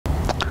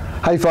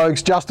Hey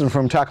folks, Justin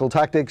from Tackle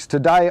Tactics.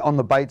 Today on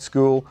the bait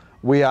school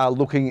we are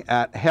looking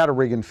at how to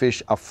rig and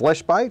fish a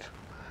flesh bait,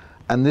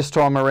 and this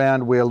time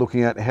around we are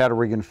looking at how to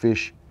rig and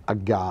fish a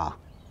gar.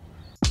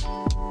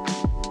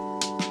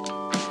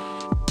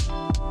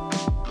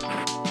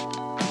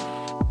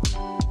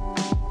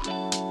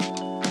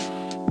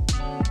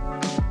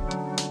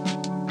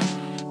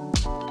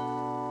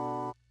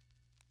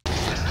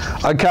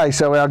 Okay,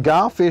 so our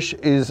garfish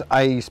is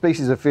a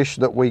species of fish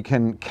that we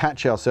can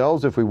catch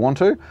ourselves if we want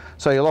to.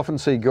 So you'll often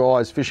see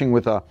guys fishing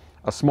with a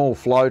small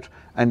float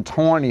and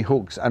tiny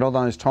hooks, and on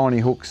those tiny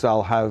hooks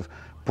they'll have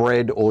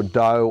bread or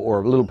dough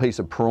or a little piece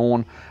of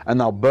prawn, and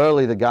they'll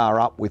burley the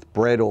gar up with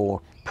bread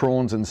or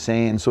prawns and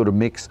sand sort of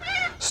mix,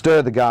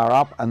 stir the gar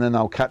up, and then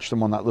they'll catch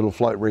them on that little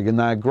float rig, and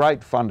they're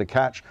great fun to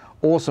catch.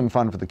 Awesome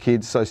fun for the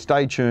kids, so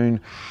stay tuned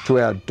to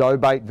our dough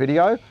bait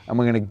video, and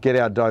we're going to get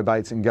our dough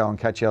baits and go and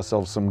catch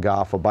ourselves some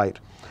gar for bait.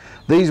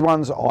 These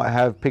ones I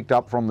have picked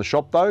up from the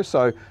shop though,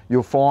 so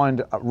you'll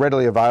find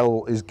readily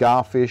available is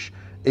garfish,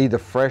 either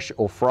fresh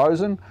or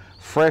frozen.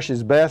 Fresh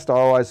is best. I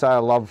always say I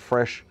love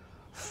fresh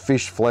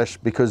fish flesh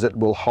because it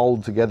will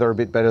hold together a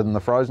bit better than the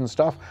frozen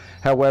stuff.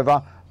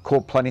 However,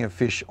 caught plenty of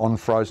fish on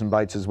frozen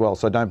baits as well,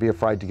 so don't be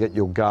afraid to get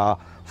your gar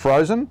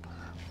frozen.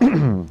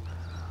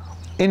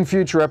 In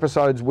future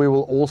episodes, we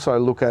will also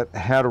look at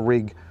how to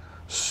rig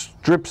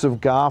strips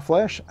of gar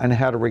flesh and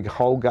how to rig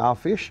whole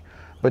garfish.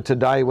 But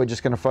today we're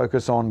just going to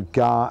focus on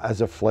gar as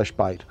a flesh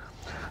bait.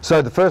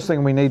 So the first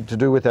thing we need to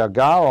do with our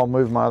gar, I'll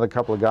move my other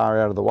couple of gar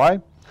out of the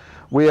way.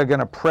 We are going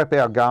to prep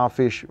our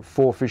garfish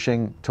for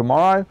fishing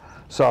tomorrow.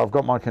 So I've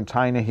got my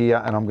container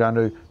here and I'm going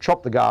to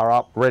chop the gar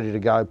up, ready to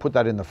go, put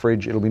that in the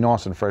fridge. It'll be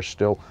nice and fresh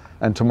still.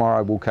 And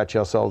tomorrow we'll catch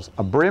ourselves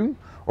a bream,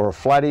 or a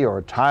flatty, or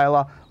a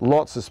tailor.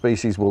 Lots of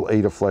species will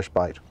eat a flesh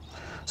bait.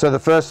 So the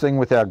first thing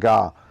with our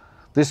gar,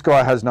 this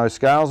guy has no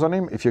scales on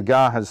him. If your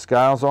gar has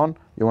scales on,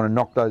 you want to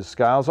knock those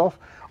scales off.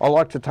 I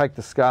like to take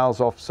the scales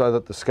off so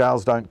that the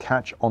scales don't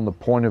catch on the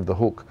point of the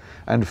hook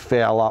and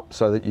foul up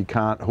so that you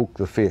can't hook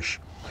the fish.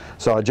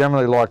 So I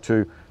generally like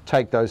to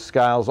take those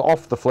scales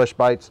off the flesh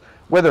baits,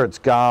 whether it's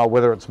gar,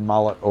 whether it's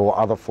mullet or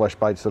other flesh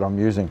baits that I'm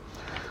using.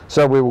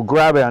 So we will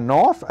grab our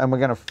knife and we're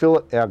going to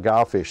fillet our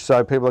garfish.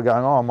 So people are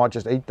going, oh, I might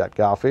just eat that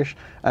garfish,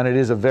 and it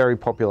is a very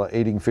popular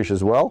eating fish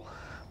as well,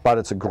 but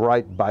it's a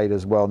great bait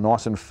as well,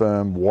 nice and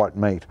firm white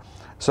meat.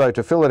 So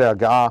to fillet our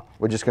gar,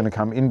 we're just going to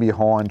come in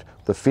behind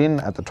the fin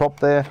at the top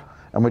there,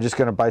 and we're just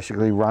going to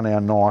basically run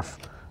our knife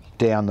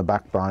down the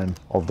backbone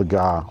of the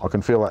gar. I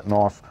can feel that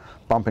knife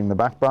bumping the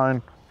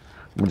backbone.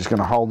 We're just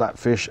going to hold that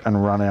fish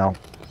and run our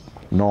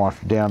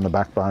knife down the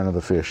backbone of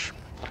the fish,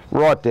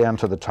 right down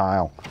to the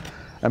tail.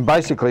 And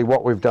basically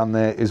what we've done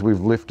there is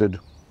we've lifted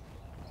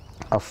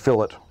a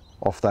fillet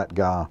off that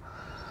gar.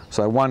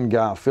 So one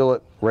gar fillet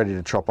ready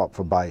to chop up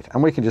for bait.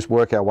 And we can just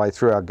work our way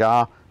through our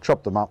gar,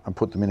 chop them up and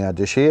put them in our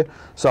dish here.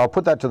 So I'll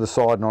put that to the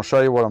side and I'll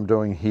show you what I'm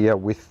doing here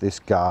with this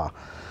gar.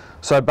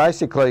 So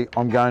basically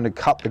I'm going to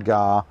cut the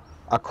gar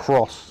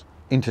across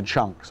into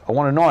chunks. I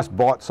want a nice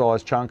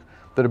bite-sized chunk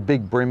that a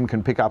big bream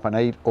can pick up and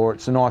eat, or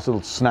it's a nice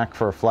little snack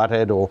for a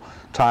flathead or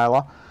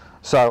tailor.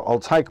 So I'll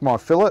take my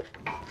fillet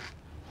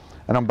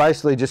and I'm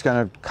basically just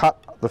going to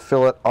cut the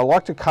fillet. I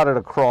like to cut it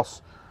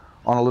across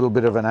on a little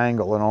bit of an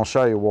angle, and I'll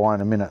show you why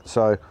in a minute.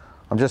 So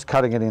I'm just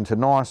cutting it into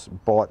nice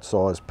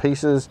bite-sized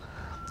pieces.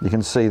 You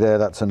can see there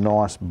that's a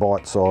nice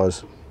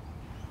bite-sized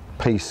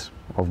piece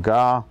of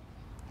gar.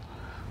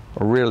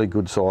 A really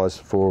good size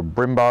for a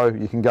brimbo.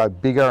 You can go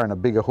bigger and a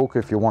bigger hook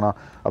if you want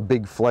a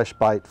big flesh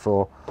bait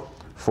for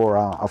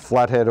a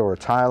flathead or a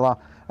tailor.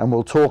 And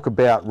we'll talk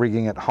about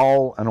rigging it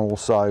whole, and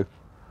also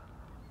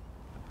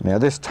now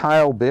this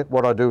tail bit,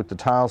 what I do with the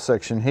tail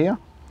section here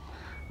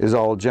is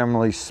I'll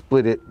generally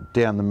split it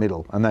down the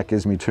middle, and that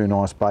gives me two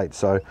nice baits.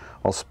 So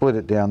I'll split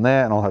it down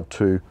there and I'll have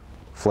two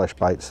flesh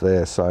baits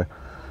there. So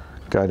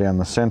go down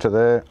the center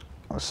there,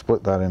 I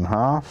split that in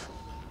half.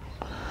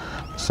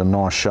 It's a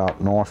nice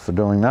sharp knife for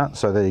doing that.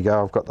 So there you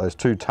go, I've got those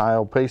two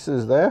tail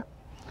pieces there.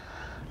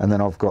 And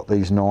then I've got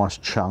these nice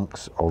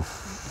chunks of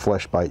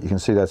flesh bait. You can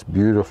see that's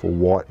beautiful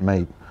white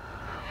meat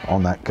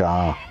on that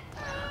gar.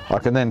 I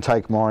can then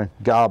take my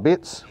gar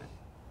bits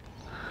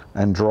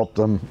and drop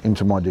them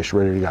into my dish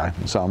ready to go.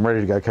 So I'm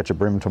ready to go catch a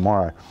bream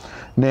tomorrow.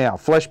 Now,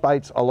 flesh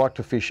baits, I like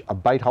to fish a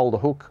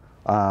Baitholder hook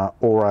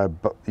or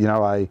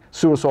a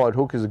suicide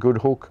hook is a good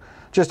hook.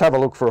 Just have a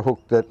look for a hook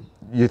that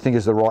you think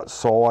is the right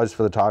size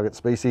for the target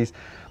species.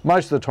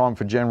 Most of the time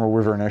for general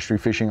river and estuary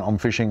fishing, I'm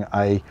fishing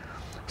a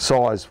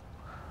size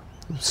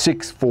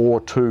 6, 4,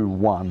 2,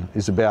 1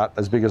 is about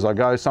as big as I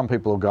go. Some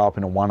people will go up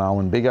in a 1/0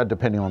 and bigger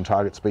depending on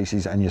target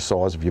species and your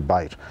size of your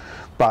bait.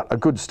 But a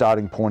good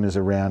starting point is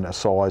around a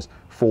size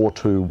 4,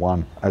 2,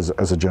 1 as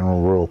a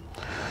general rule.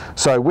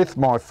 So with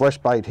my flesh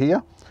bait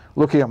here,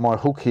 looking at my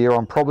hook here,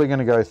 I'm probably going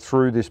to go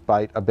through this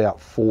bait about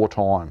 4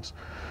 times.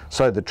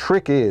 So the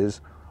trick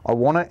is I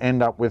want to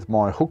end up with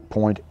my hook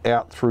point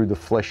out through the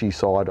fleshy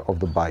side of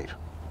the bait.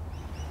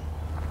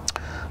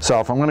 So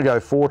if I'm going to go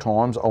 4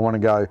 times, I want to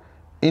go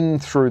in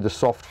through the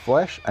soft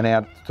flesh and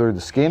out through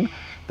the skin.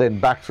 then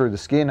back through the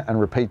skin, and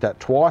repeat that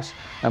twice,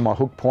 and my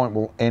hook point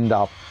will end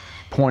up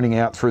pointing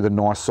out through the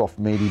nice soft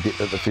meaty bit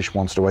that the fish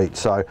wants to eat.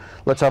 So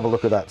let's have a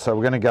look at that. So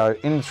we're going to go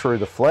in through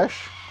the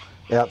flesh,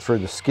 out through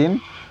the skin,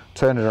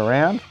 turn it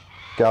around,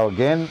 go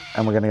again,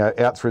 and we're going to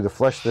go out through the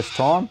flesh this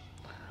time.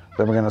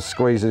 Then we're going to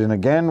squeeze it in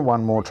again,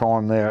 one more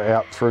time there,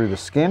 out through the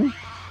skin,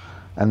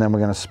 and then we're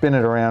going to spin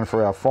it around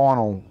for our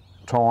final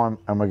time,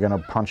 and we're going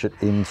to punch it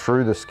in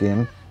through the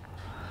skin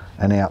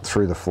and out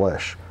through the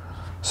flesh.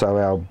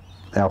 So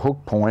our hook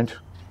point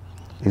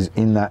is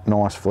in that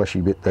nice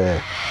fleshy bit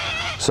there.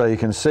 So you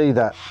can see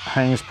that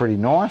hangs pretty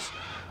nice.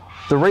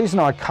 The reason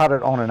I cut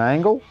it on an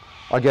angle,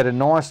 I get a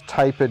nice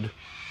tapered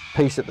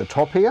piece at the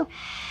top here.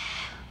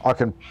 I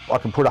can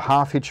put a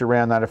half hitch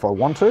around that if I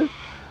want to,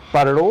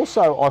 but it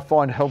also, I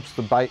find, helps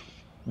the bait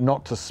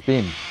not to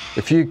spin.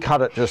 If you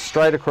cut it just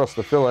straight across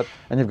the fillet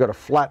and you've got a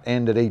flat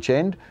end at each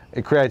end,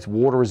 it creates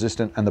water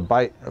resistance, and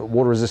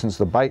water resistance,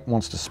 the bait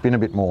wants to spin a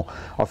bit more.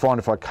 I find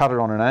if I cut it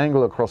on an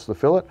angle across the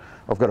fillet,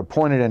 I've got a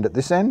pointed end at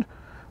this end,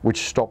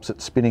 which stops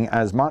it spinning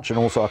as much, and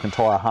also I can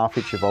tie a half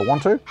hitch if I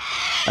want to.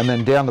 And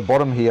then down the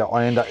bottom here,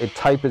 it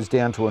tapers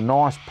down to a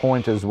nice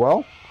point as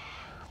well,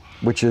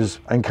 which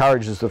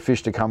encourages the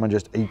fish to come and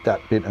just eat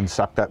that bit and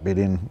suck that bit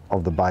in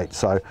of the bait.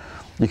 So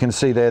you can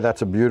see there,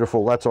 that's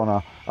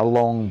on a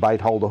long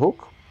Baitholder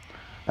hook,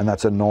 and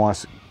that's a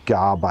nice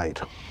gar bait.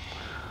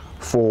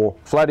 For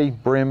flatty,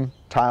 brim,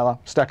 tailor,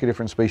 stack of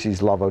different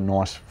species love a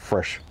nice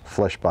fresh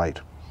flesh bait.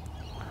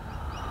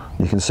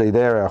 You can see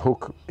there our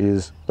hook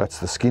that's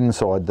the skin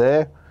side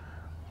there,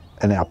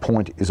 and our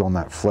point is on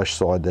that flesh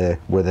side there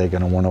where they're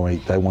going to want to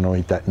eat. They want to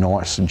eat that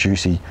nice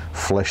juicy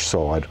flesh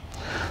side.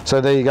 So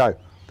there you go.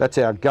 That's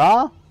our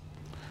gar.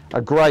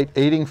 A great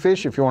eating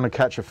fish if you want to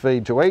catch a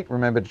feed to eat.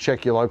 Remember to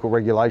check your local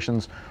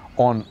regulations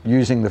on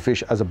using the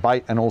fish as a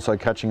bait and also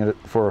catching it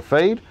for a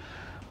feed.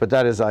 But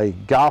that is a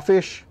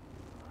garfish,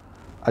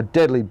 a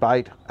deadly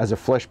bait as a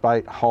flesh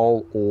bait,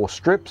 whole or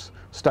strips.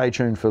 Stay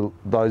tuned for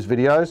those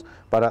videos,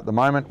 but at the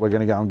moment we're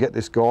going to go and get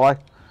this guy.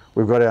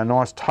 We've got our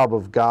nice tub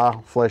of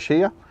gar flesh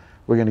here.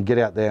 We're going to get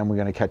out there and we're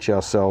going to catch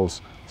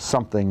ourselves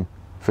something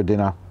for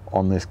dinner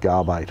on this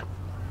gar bait.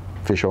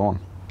 Fish on.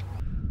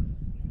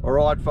 All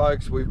right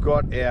folks, we've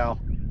got our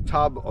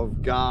tub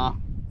of gar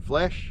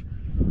flesh.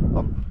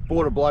 I've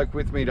brought a bloke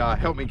with me to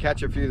help me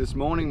catch a few this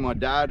morning, my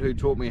dad, who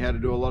taught me how to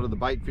do a lot of the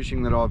bait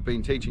fishing that I've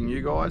been teaching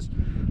you guys.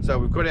 So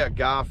we've got our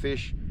gar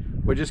fish.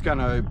 We're just going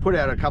to put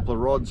out a couple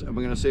of rods and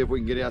we're going to see if we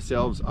can get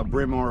ourselves a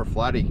brim or a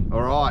flatty.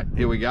 All right,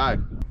 here we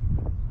go.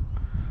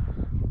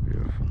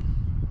 Beautiful.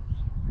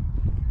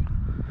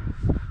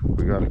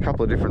 We got a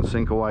couple of different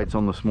sinker weights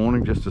on this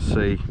morning just to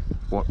see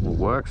what will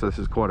work. So this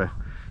is quite a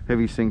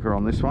heavy sinker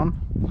on this one.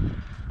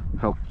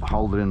 Help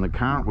hold it in the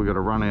current. We've got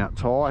to run out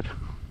tight.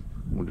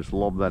 We'll just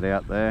lob that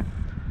out there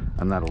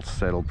and that'll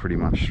settle pretty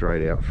much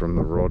straight out from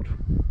the rod.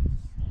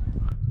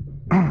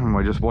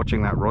 We're just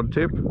watching that rod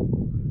tip.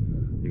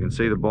 You can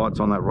see the bites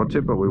on that rod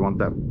tip, but we want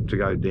that to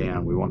go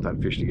down. We want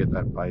that fish to get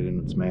that bait in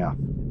its mouth.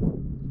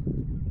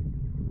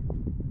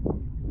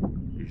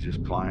 He's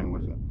just playing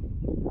with it.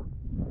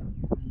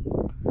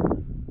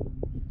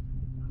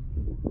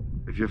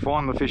 If you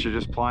find the fish are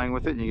just playing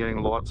with it and you're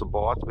getting lots of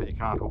bites but you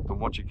can't hook them,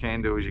 what you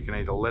can do is you can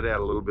either let out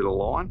a little bit of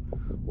line,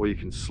 or you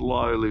can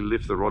slowly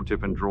lift the rod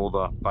tip and draw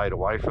the bait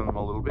away from them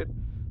a little bit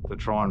to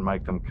try and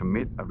make them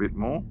commit a bit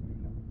more.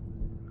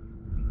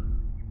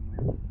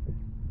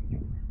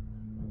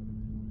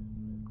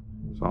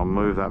 So I'll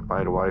move that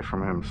bait away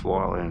from him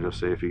slightly and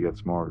just see if he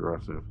gets more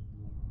aggressive.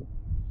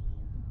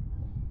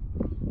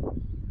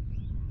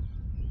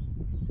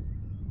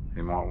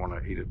 He might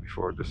want to eat it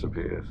before it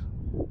disappears.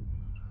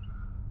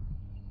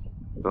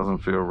 Doesn't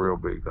feel real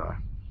big though.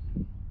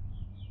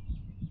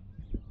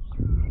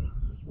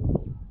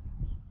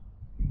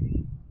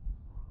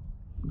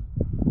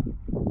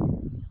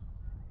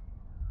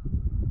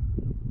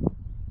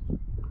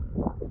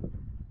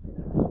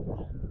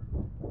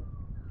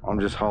 I'm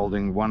just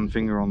holding one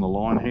finger on the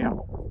line here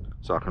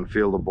so I can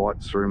feel the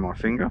bites through my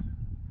finger.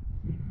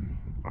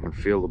 I can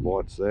feel the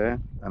bites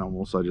there, and I'm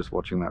also just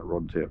watching that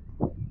rod tip.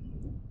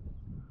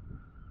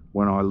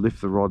 When I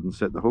lift the rod and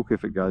set the hook,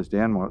 if it goes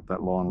down,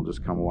 that line will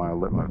just come away. I'll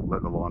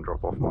let the line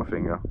drop off my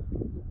finger.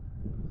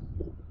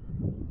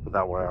 But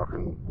that way I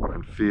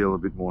can feel a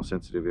bit more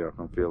sensitivity. I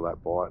can feel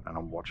that bite and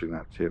I'm watching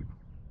that tip.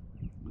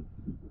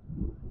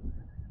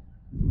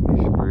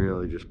 He's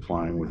really just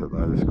playing with it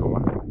though, this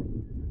guy.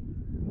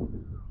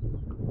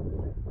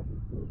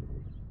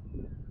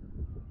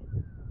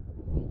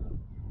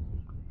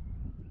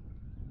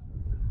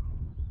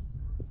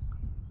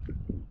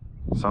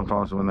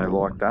 Sometimes when they're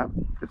like that,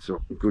 it's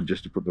good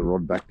just to put the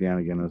rod back down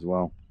again as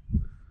well.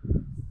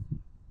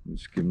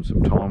 Just give them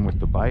some time with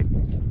the bait.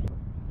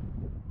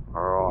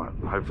 Alright,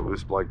 hopefully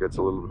this bloke gets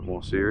a little bit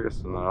more serious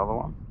than the other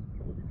one.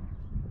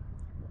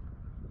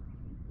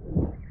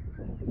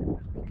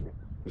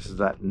 This is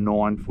that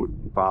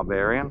 9-foot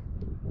Barbarian.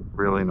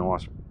 Really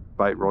nice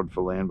bait rod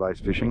for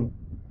land-based fishing.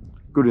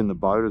 Good in the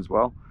boat as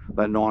well.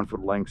 That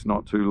 9-foot length's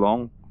not too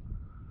long,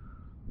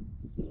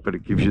 but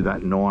it gives you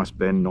that nice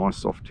bend, nice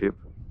soft tip.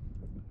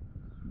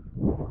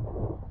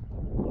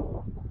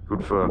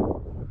 good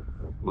for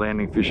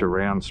landing fish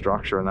around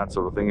structure and that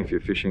sort of thing if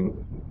you're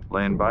fishing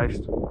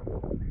land-based.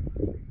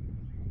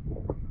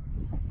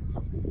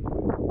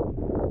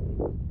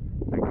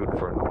 And good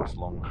for a nice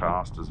long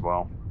cast as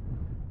well.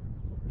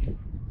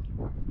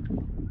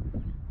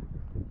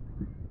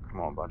 Come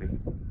on, buddy.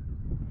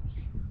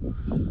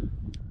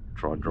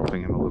 Try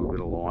dropping him a little bit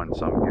of line.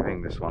 So I'm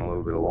giving this one a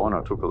little bit of line.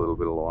 I took a little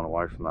bit of line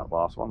away from that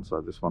last one, so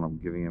this one I'm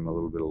giving him a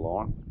little bit of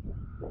line.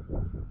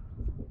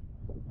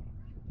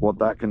 What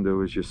that can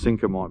do is your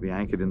sinker might be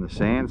anchored in the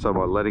sand, so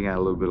by letting out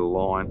a little bit of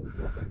line,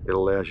 it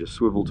allows your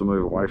swivel to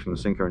move away from the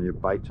sinker and your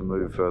bait to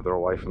move further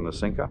away from the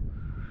sinker.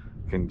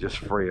 You can just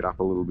free it up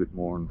a little bit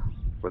more and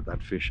let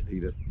that fish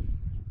eat it.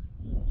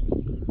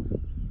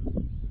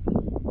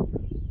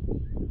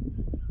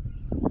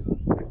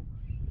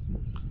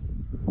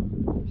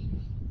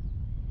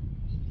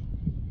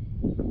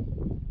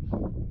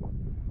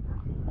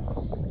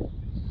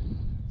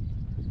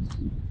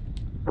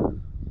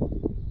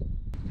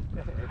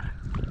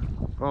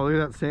 Oh, look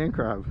at that sand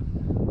crab.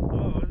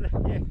 Oh,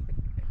 yeah.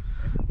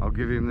 I'll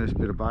give him this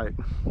bit of bait.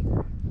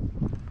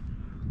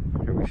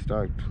 He'll be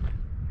stoked.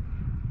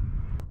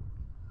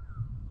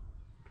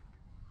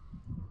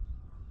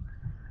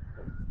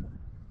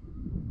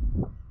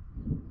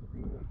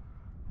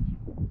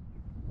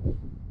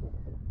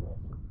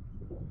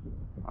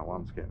 That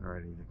one's getting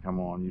ready to come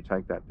on. You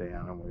take that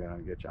down and we're going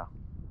to get you.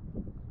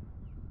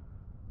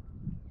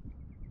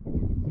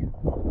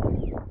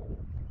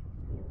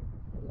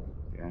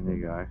 Down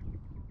you go.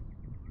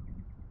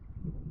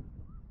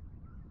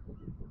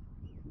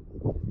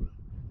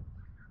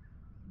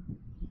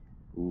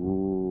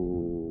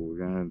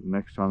 Ooh,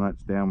 next time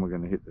that's down, we're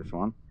gonna hit this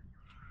one.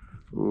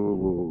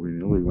 Ooh, we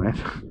nearly went.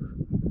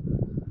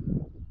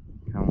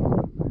 Come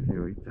on,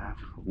 you eat that.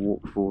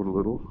 Walk forward a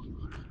little.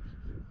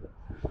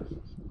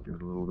 Give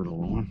it a little bit of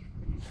line.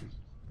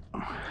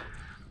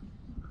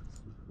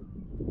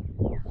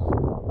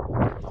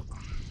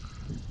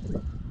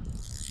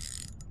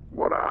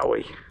 What are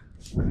we?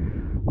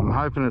 I'm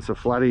hoping it's a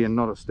flatty and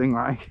not a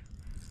stingray.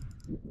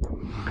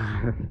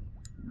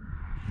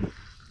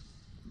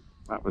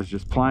 That was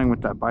just playing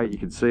with that bait. You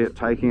could see it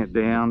taking it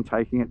down,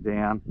 taking it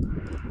down.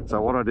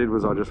 So what I did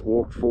was I just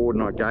walked forward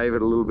and I gave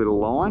it a little bit of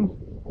line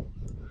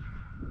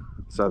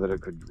so that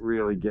it could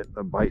really get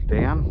the bait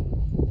down.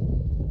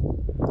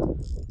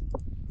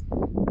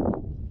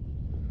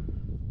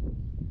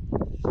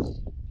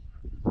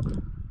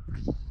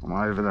 I'm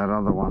over that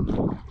other one,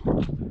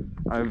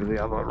 over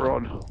the other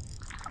rod.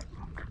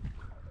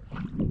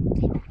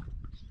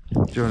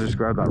 Do you want to just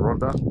grab that rod,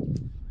 Dad?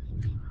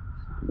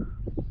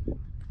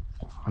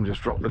 And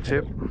just drop the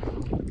tip.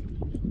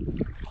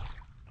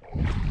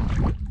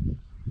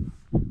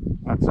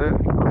 That's it.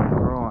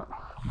 Alright.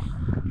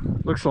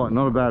 Looks like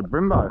not a bad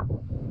brimbo.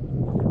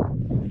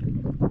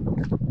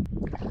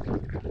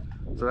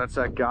 So that's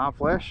that gar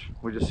flesh.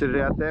 We just sit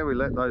it out there, we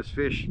let those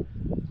fish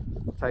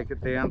take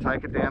it down,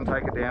 take it down,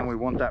 take it down. We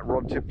want that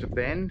rod tip to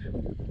bend.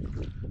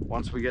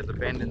 Once we get the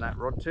bend in that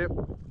rod tip,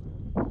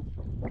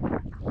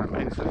 that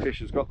means the fish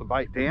has got the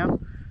bait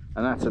down,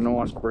 and that's a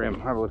nice brim.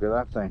 Have a look at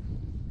that thing.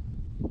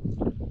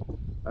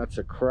 That's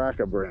a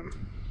cracker brim.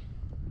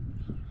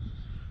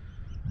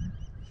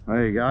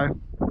 There you go.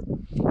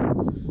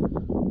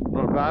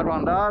 Not a bad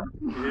one, Dad.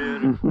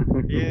 Yeah.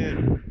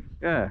 Yeah.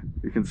 Yeah,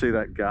 you can see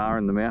that gar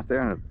in the mouth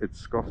there, and it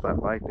scoffed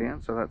that bait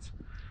down. So that's,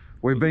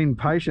 we've been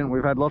patient.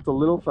 We've had lots of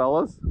little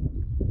fellas.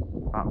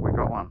 Oh, we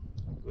got one.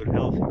 Good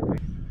healthy.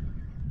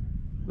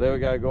 There we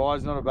go,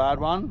 guys. Not a bad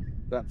one.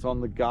 That's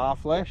on the gar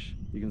flesh.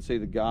 You can see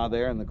the gar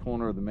there in the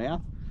corner of the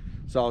mouth.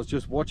 So I was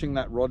just watching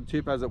that rod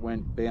tip as it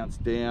went bounce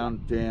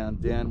down, down,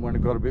 down. When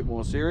it got a bit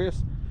more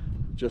serious,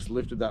 just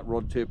lifted that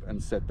rod tip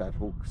and set that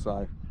hook.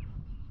 So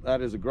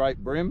that is a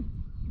great brim.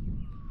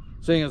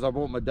 Seeing as I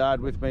brought my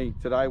dad with me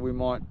today, we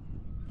might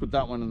put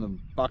that one in the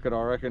bucket.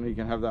 I reckon he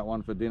can have that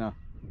one for dinner.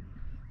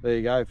 There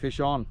you go,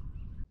 fish on.